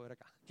alcanzo a ver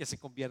acá. Que se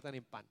conviertan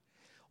en pan.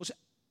 O sea,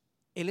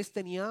 él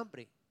tenía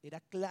hambre. Era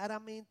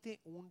claramente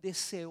un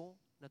deseo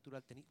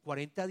natural. Tenía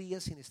 40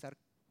 días sin estar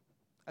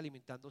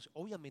alimentándose.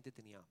 Obviamente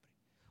tenía hambre.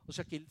 O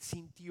sea que él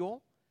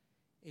sintió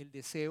el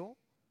deseo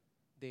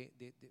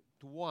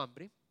tuvo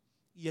hambre,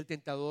 y el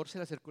tentador se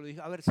le acercó y le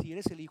dijo: a ver, si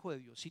eres el Hijo de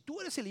Dios, si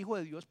tú eres el Hijo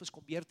de Dios, pues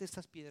convierte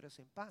estas piedras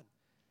en pan.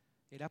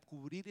 Era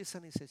cubrir esa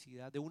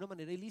necesidad de una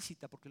manera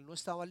ilícita, porque él no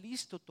estaba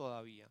listo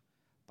todavía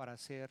para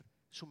hacer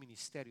su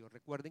ministerio.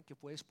 Recuerden que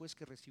fue después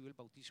que recibió el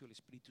bautizo del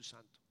Espíritu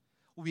Santo.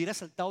 Hubiera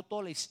saltado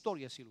toda la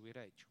historia si lo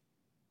hubiera hecho.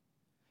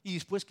 Y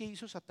después, ¿qué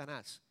hizo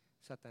Satanás?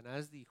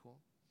 Satanás dijo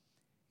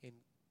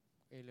en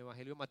el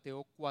Evangelio de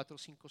Mateo 4,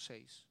 5,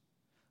 6: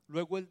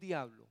 luego el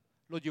diablo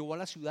lo llevó a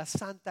la ciudad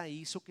santa e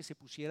hizo que se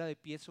pusiera de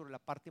pie sobre la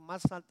parte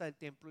más alta del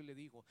templo y le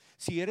dijo: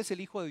 si eres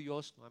el Hijo de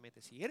Dios,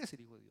 nuevamente, si eres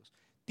el Hijo de Dios,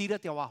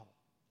 tírate abajo.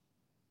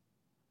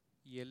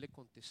 Y él le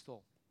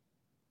contestó,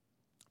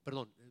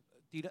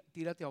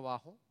 tírate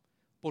abajo,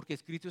 porque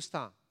escrito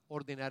está: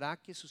 ordenará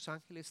que sus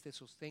ángeles te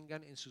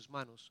sostengan en sus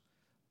manos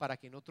para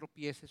que no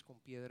tropieces con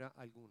piedra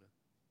alguna.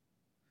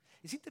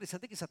 Es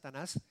interesante que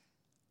Satanás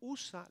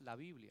usa la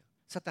Biblia.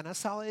 Satanás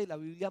sabe de la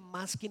Biblia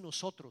más que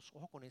nosotros.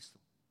 Ojo con esto.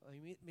 A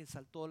mí me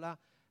saltó la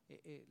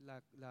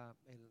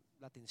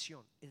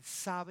atención. Él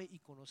sabe y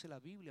conoce la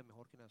Biblia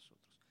mejor que nosotros.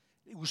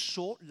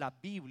 Usó la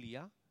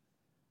Biblia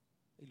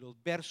y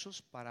los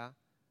versos para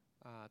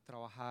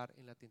trabajar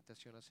en la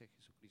tentación hacia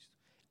Jesucristo.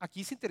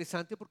 Aquí es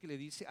interesante porque le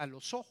dice a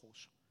los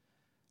ojos.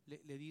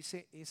 Le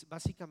dice, es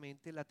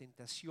básicamente la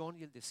tentación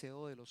y el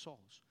deseo de los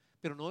ojos,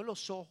 pero no de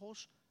los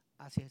ojos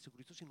hacia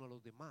Jesucristo, sino a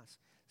los demás.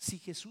 Si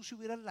Jesús se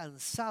hubiera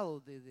lanzado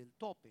desde el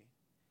tope,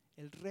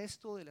 el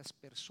resto de las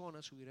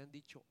personas hubieran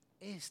dicho: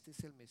 este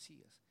es el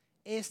Mesías,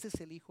 este es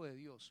el Hijo de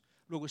Dios.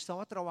 Luego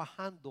estaba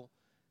trabajando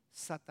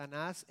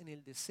Satanás en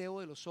el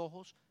deseo de los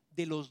ojos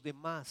de los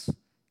demás,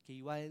 que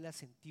iba a él a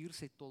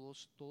sentirse,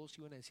 todos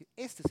iban a decir: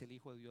 este es el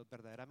Hijo de Dios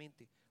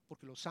verdaderamente,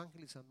 porque los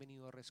ángeles han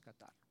venido a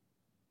rescatarlo.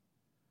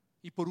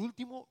 Y por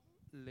último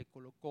le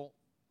colocó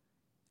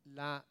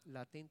la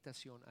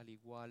tentación, al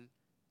igual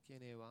que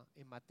en Eva,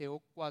 en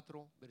Mateo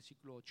 4,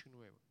 versículo 8 y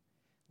 9.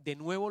 De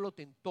nuevo lo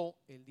tentó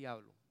el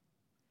diablo,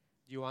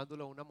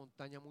 llevándolo a una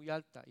montaña muy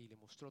alta, y le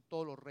mostró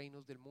todos los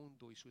reinos del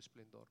mundo y su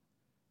esplendor.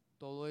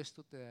 Todo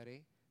esto te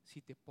daré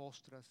si te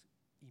postras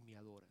y me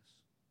adoras.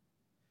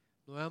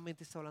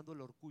 Nuevamente está hablando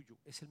del orgullo.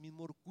 Es el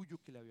mismo orgullo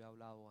que le había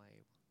hablado a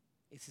Eva.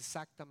 Es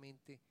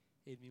exactamente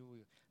el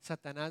mismo.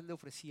 Satanás le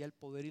ofrecía el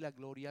poder y la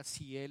gloria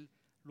si él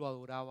lo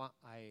adoraba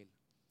a él.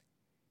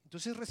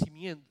 Entonces,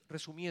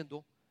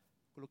 resumiendo,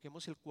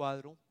 coloquemos el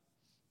cuadro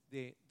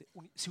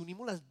si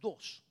unimos las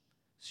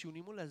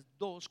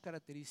dos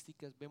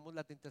características, vemos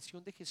la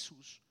tentación de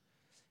Jesús.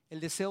 El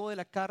deseo de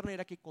la carne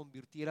era que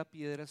convirtiera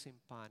piedras en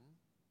pan,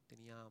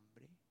 tenía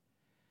hambre.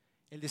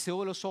 El deseo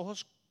de los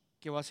ojos,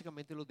 que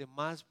básicamente los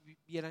demás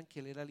vieran que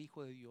él era el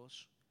Hijo de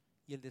Dios.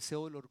 Y el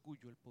deseo del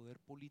orgullo, el poder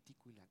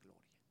político y la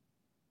gloria.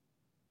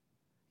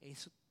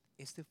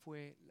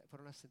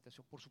 Fueron las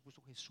tentaciones. Por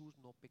supuesto, Jesús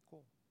no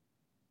pecó.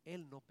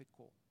 Él no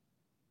pecó.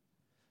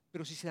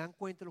 Pero si se dan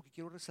cuenta, lo que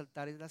quiero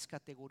resaltar es las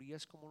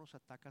categorías como nos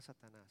ataca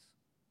Satanás.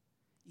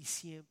 Y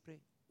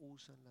siempre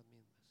usan las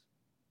mismas.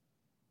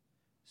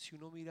 Si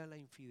uno mira la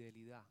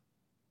infidelidad,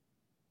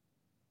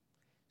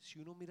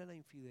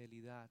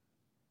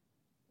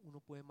 uno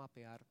puede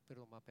mapear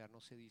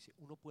no se dice,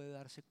 uno puede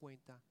darse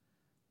cuenta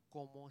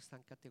cómo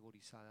están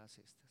categorizadas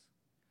estas.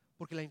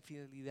 Porque la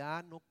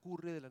infidelidad no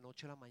ocurre de la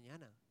noche a la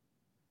mañana.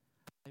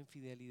 La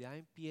infidelidad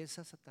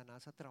empieza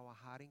Satanás a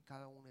trabajar en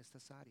cada una de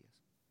estas áreas.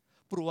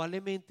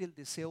 Probablemente el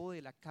deseo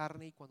de la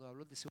carne, y cuando hablo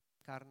del deseo de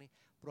la carne,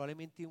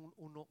 probablemente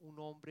un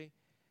hombre,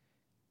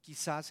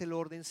 quizás el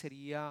orden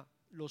sería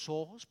los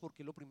ojos,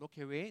 porque es lo primero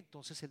que ve.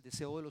 Entonces el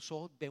deseo de los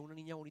ojos, ve a una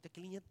niña bonita,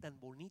 qué niña tan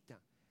bonita.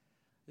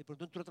 De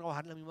pronto entró a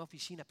trabajar en la misma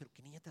oficina, pero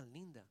qué niña tan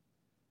linda,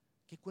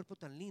 qué cuerpo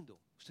tan lindo.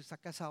 Usted está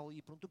casado y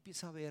de pronto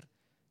empieza a ver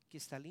que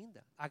está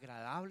linda,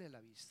 agradable a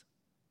la vista.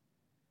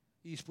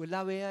 Y después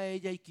la ve a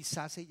ella y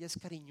quizás ella es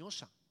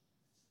cariñosa.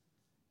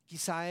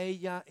 Quizá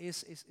ella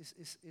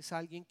es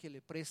alguien que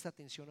le presta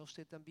atención a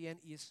usted también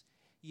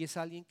y es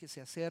alguien que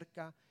se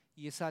acerca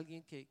y es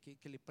alguien que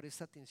le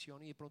presta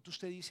atención y de pronto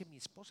usted dice, mi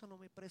esposa no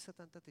me presta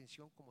tanta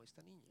atención como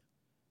esta niña.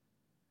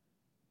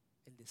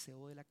 El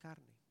deseo de la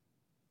carne.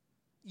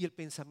 Y el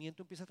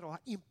pensamiento empieza a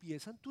trabajar y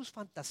empiezan tus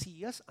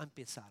fantasías a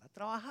empezar a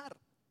trabajar.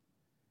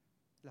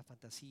 Las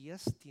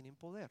fantasías tienen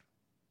poder.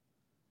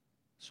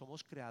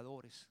 Somos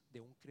creadores de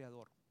un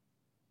creador.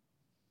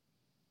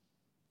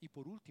 Y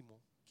por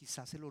último,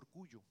 quizás el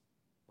orgullo.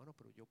 Bueno,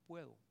 pero yo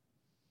puedo.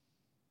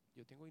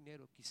 Yo tengo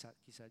dinero, quizás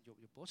yo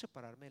puedo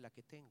separarme de la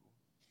que tengo.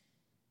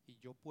 Y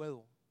yo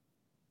puedo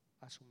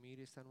asumir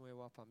esta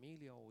nueva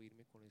familia o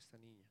irme con esta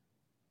niña.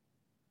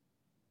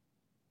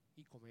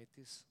 Y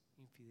cometes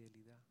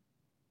infidelidad.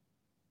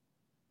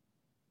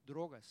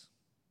 Drogas,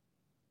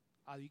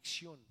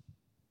 adicción.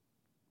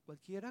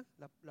 Cualquiera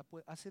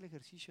hace el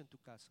ejercicio en tu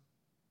casa.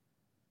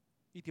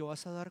 Y te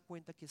vas a dar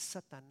cuenta que es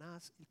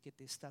Satanás el que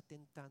te está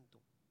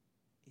tentando.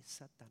 Es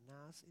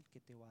Satanás el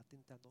que te va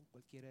tentando en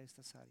cualquiera de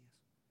estas áreas.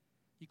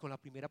 Y con la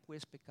primera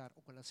puedes pecar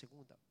o con la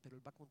segunda, pero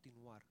él va a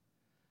continuar.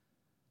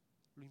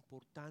 Lo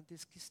importante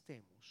es que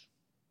estemos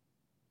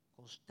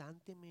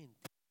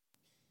constantemente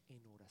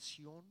en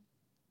oración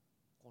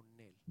con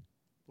él.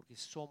 Porque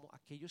somos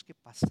aquellos que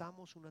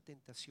pasamos una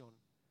tentación,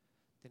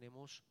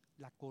 tenemos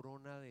la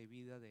corona de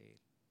vida de él.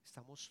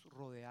 Estamos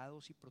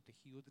rodeados y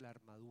protegidos de la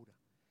armadura.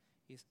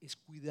 Es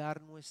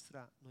cuidar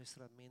nuestra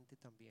mente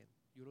también.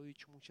 Yo lo he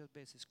dicho muchas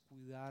veces,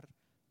 cuidar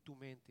tu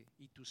mente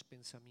y tus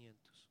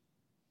pensamientos.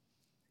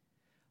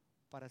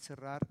 Para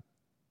cerrar,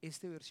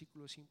 este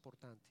versículo es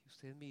importante.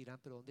 Ustedes me dirán,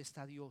 pero ¿dónde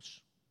está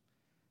Dios?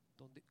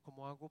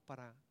 ¿Cómo hago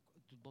para,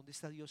 dónde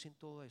está Dios en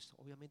todo esto?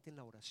 Obviamente en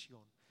la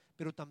oración.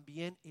 Pero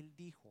también Él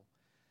dijo,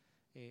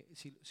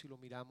 si lo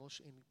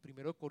miramos en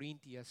 1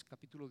 Corintios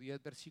capítulo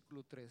 10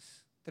 versículo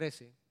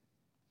 13,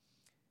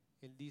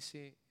 Él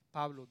dice,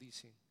 Pablo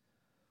dice,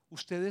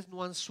 ustedes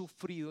no han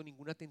sufrido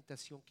ninguna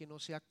tentación que no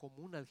sea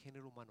común al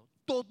género humano.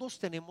 Todos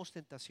tenemos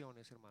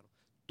tentaciones, hermano.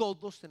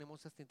 Todos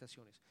tenemos estas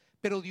tentaciones.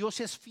 Pero Dios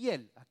es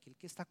fiel, aquel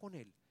que está con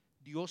Él.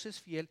 Dios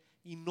es fiel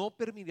y no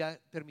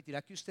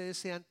permitirá que ustedes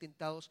sean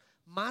tentados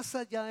más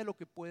allá de lo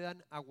que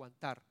puedan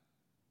aguantar.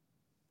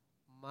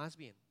 Más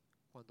bien,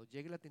 cuando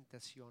llegue la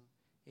tentación,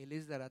 Él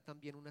les dará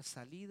también una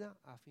salida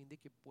a fin de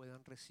que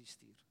puedan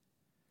resistir.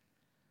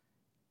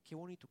 Qué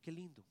bonito, qué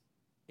lindo.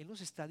 Él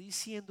nos está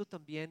diciendo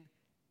también,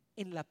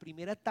 en la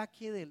primer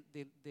ataque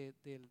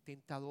del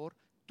tentador,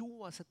 tú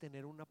vas a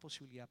tener una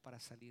posibilidad para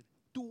salir.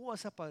 Tú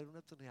vas a poder una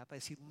oportunidad para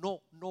decir,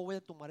 no voy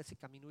a tomar ese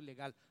camino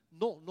ilegal.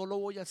 No lo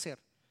voy a hacer.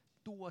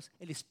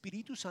 El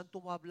Espíritu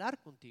Santo va a hablar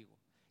contigo.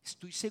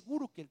 Estoy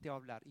seguro que Él te va a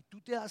hablar. Y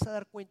tú te vas a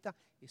dar cuenta,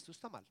 esto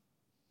está mal.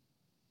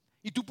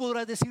 Y tú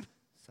podrás decir,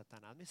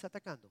 Satanás me está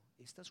atacando.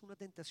 Esta es una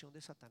tentación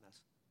de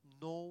Satanás.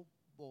 No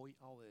voy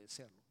a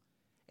obedecerlo.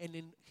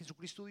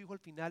 Jesucristo dijo al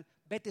final,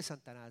 vete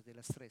Satanás, de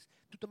las tres.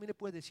 Tú también le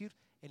puedes decir,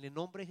 en el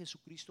nombre de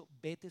Jesucristo,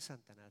 vete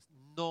Satanás,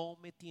 no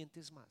me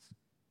tientes más.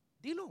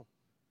 Dilo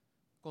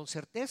con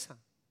certeza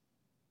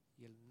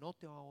y Él no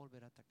te va a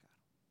volver a atacar.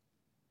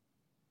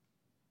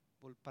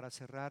 Para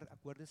cerrar,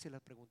 acuérdense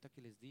la pregunta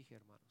que les dije,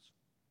 hermanos.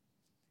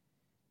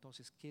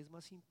 Entonces, ¿qué es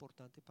más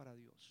importante para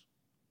Dios?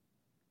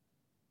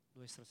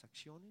 ¿Nuestras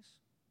acciones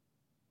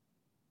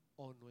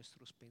o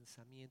nuestros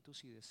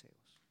pensamientos y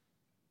deseos?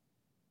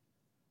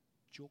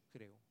 Yo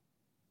creo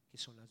que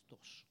son las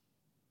dos.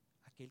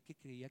 Aquel que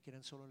creía que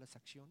eran solo las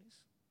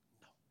acciones,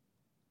 no.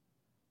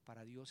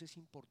 Para Dios es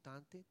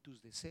importante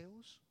tus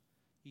deseos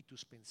y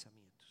tus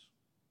pensamientos.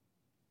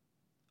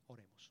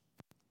 Oremos.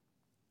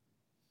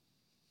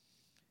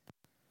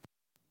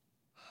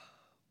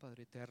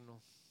 Padre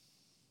eterno,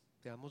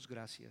 te damos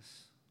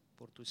gracias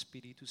por tu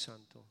Espíritu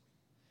Santo.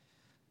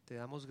 Te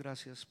damos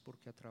gracias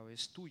porque a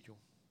través tuyo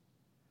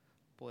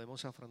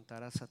podemos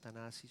afrontar a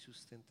Satanás y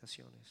sus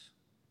tentaciones.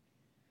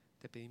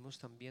 Te pedimos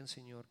también,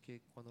 Señor,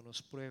 que cuando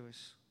nos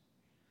pruebes,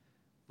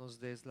 nos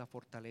des la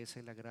fortaleza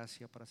y la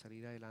gracia para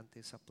salir adelante de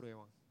esa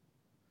prueba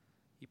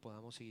y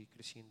podamos seguir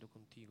creciendo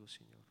contigo,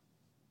 Señor.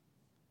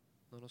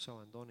 No nos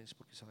abandones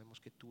porque sabemos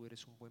que tú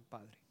eres un buen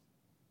Padre.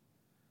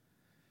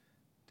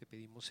 Te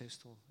pedimos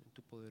esto en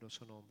tu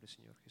poderoso nombre,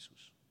 Señor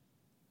Jesús.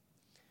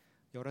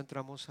 Y ahora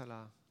entramos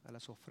a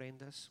las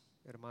ofrendas,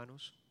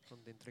 hermanos,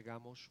 donde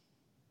entregamos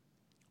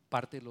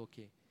parte de lo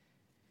que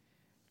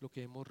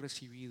hemos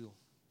recibido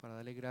para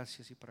darle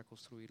gracias y para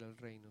construir el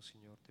reino,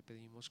 Señor. Te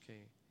pedimos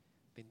que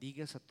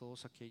bendigas a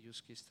todos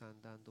aquellos que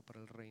están dando para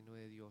el reino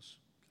de Dios,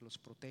 que los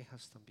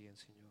protejas también,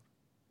 Señor.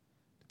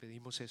 Te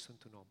pedimos esto en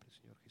tu nombre,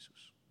 Señor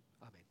Jesús.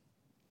 Amén.